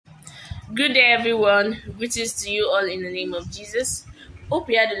Good day, everyone. Greetings to you all in the name of Jesus. Hope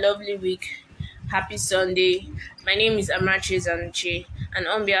you had a lovely week. Happy Sunday. My name is Amarachi Zanuche, and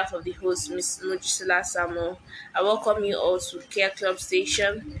on behalf of the host, Miss Mujisela Samuel, I welcome you all to Care Club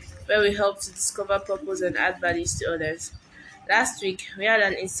Station, where we help to discover purpose and add values to others. Last week, we had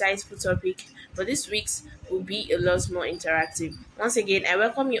an insightful topic, but this week's will be a lot more interactive. Once again, I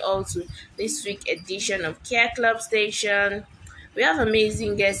welcome you all to this week's edition of Care Club Station. We have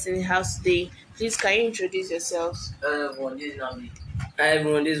amazing guests in the house today. Please, can you introduce yourselves? Hi everyone,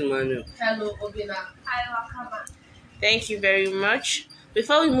 this is Manuel. Hello, Obina. Hi, Wakama. Thank you very much.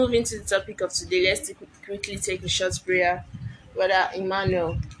 Before we move into the topic of today, quickly take a short prayer. Brother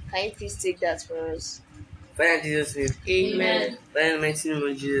Emmanuel, can you please take that for us? Father in Jesus' name. Amen. Father in the mighty name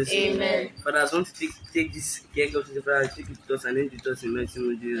of Jesus. Amen. Father, I want to take this care of the Father, take it to us and end it to us in the mighty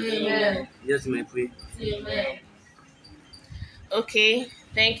name of Jesus. Amen. Just my prayer. Amen. Okay,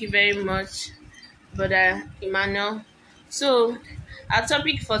 thank you very much, Brother Emmanuel. So, our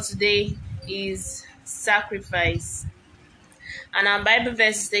topic for today is sacrifice. And our Bible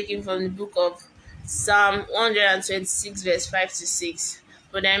verse is taken from the book of Psalm 126, verse 5 to 6.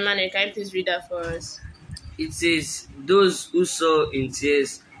 Brother Emmanuel, can you please read that for us? It says, "Those who sow in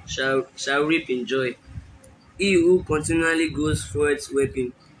tears shall reap in joy. He who continually goes forth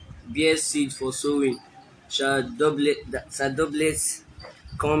weeping, bears seed for sowing, shall doublet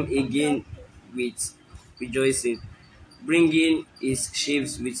come again with rejoicing, bringing his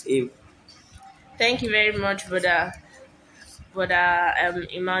sheaves with him." Thank you very much, Brother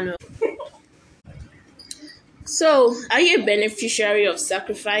Emmanuel. So, are you a beneficiary of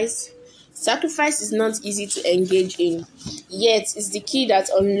sacrifice? Sacrifice is not easy to engage in, yet it's the key that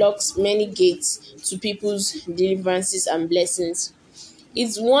unlocks many gates to people's deliverances and blessings.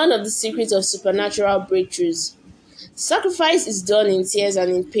 It's one of the secrets of supernatural breakthroughs. Sacrifice is done in tears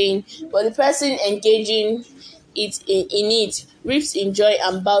and in pain, but the person engaging in it reaps in joy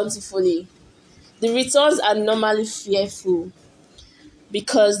and bountifully. The returns are normally fearful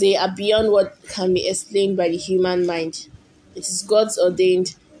because they are beyond what can be explained by the human mind. It is God's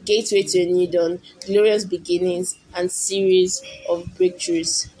ordained gateway to a new dawn, glorious beginnings, and series of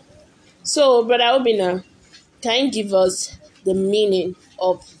breakthroughs. So, Brother Obina, can you give us the meaning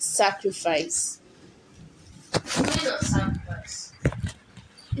of sacrifice? Meaning of sacrifice.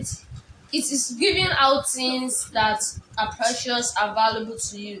 It's, it is giving out things that are precious and valuable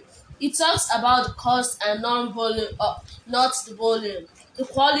to you. It talks about the cost and non-volume, not the volume. The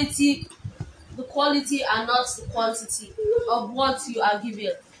quality and not the quantity of what you are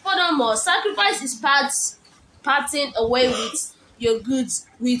giving. Furthermore, sacrifice is parting away with your goods,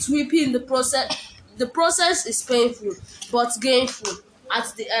 with reaping the process. The process is painful but gainful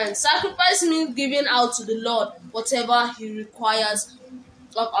at the end. Sacrifice means giving out to the Lord whatever He requires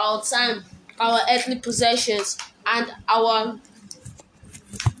of our time, our earthly possessions, and our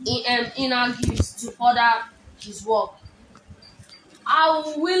inner gifts to further His work.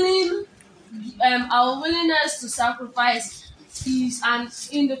 Our willing our willingness to sacrifice is an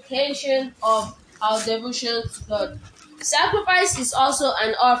indication of our devotion to God. Sacrifice is also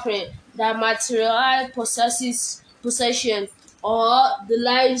an offering that materially possesses possession or the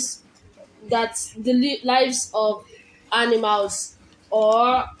lives of animals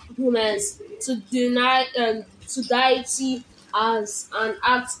or humans to deity as an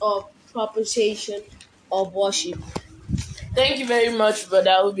act of propitiation of worship. Thank you very much,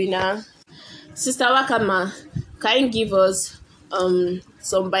 Brother Obina. Sister Wakama, can you give us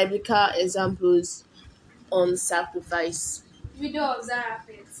some biblical examples on sacrifice? Widow of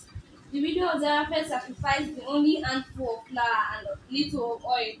Zarephath. The widow of Zarephath sacrificed the only handful of flour and a little of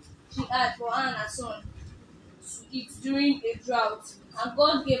oil she had for her and her son to eat during a drought, and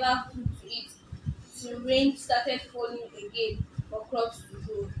God gave her food to eat till rain started falling again for crops to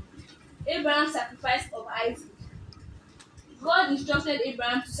grow. Abraham sacrificed of Isaac. God instructed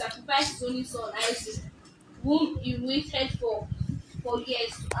Abraham to sacrifice his only son Isaac, whom he waited for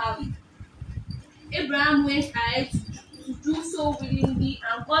years to have. Abraham went ahead to do so willingly,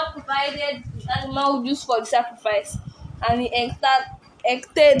 and God provided the animal used for the sacrifice, and he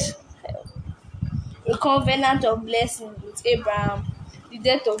entered a covenant of blessing with Abraham, the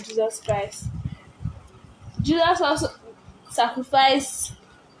death of Jesus Christ. Jesus also sacrificed,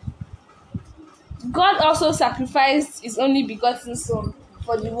 God also sacrificed his only begotten Son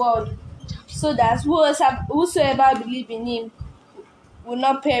for the world, so that whosoever believe in him will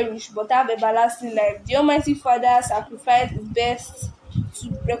not perish but have everlasting life. The Almighty Father sacrificed his best to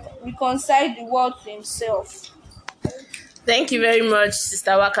reconcile the world to himself. Thank you very much,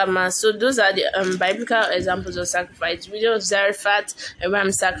 Sister Wakama. So those are the biblical examples of sacrifice. The widow of Zarephath,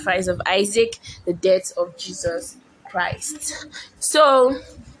 Abraham's sacrifice of Isaac, the death of Jesus Christ. So,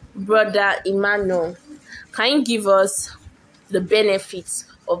 Brother Emmanuel, can you give us the benefits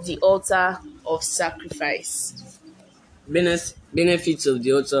of the altar of sacrifice? Benefits of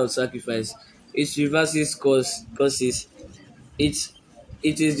the altar of sacrifice. It reverses causes. It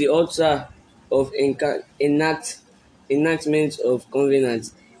it is the altar of enactment of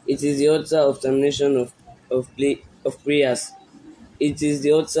covenant. It is the altar of termination of prayers. It is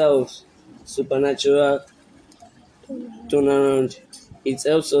the altar of supernatural turnaround. It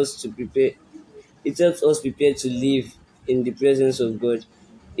helps us to prepare. It helps us prepare to live in the presence of God.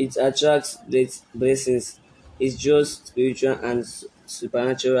 It attracts blessings. It's just spiritual and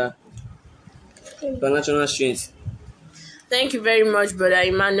supernatural strength. Thank you very much, Brother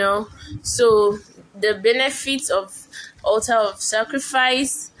Emmanuel. So, the benefits of altar of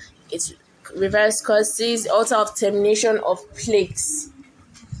sacrifice, it reverse causes, altar of termination of plagues.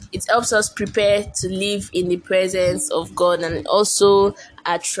 It helps us prepare to live in the presence of God and also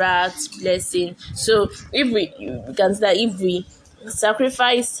attract blessing. So, if we consider if we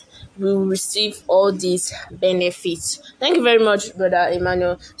sacrifice, we will receive all these benefits. Thank you very much, Brother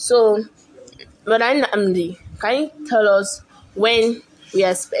Emmanuel. So, but Amdi, can you tell us when we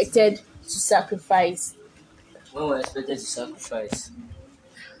are expected to sacrifice? When we're expected to sacrifice,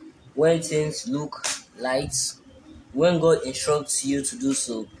 when things look light, when God instructs you to do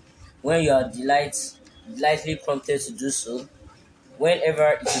so, when you are delightfully prompted to do so,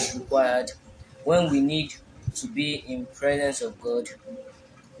 whenever it is required, when we need to be in presence of God,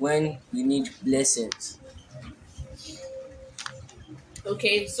 when we need blessings.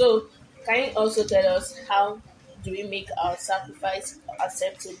 Okay, so can you also tell us how do we make our sacrifice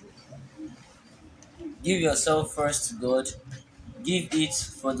acceptable? Give yourself first to God. Give it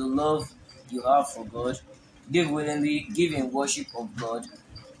for the love you have for God. Give willingly. Give in worship of God.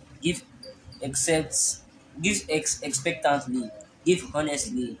 Give accepts. Give expectantly. Give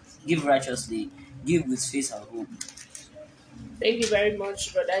honestly. Give righteously. Give with faith and hope. Thank you very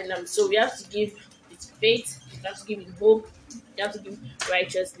much, Brother Inam. So we have to give with faith, we have to give with hope, we have to give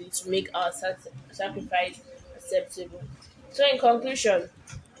righteously to make our sacrifice acceptable. So in conclusion,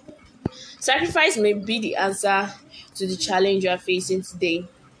 sacrifice may be the answer to the challenge you are facing today.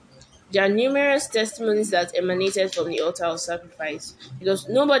 There are numerous testimonies that emanated from the altar of sacrifice because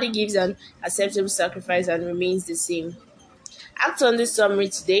nobody gives an acceptable sacrifice and remains the same. Act on this summary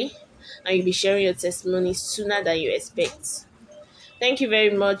today and you'll be sharing your testimony sooner than you expect. Thank you very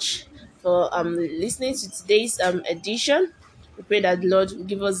much for listening to today's edition. We pray that the Lord will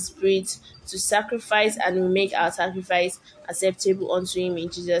give us the spirit to sacrifice and will make our sacrifice acceptable unto Him in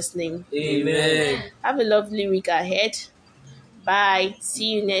Jesus' name. Amen. Have a lovely week ahead. Bye.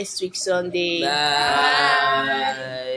 See you next week, Sunday. Bye.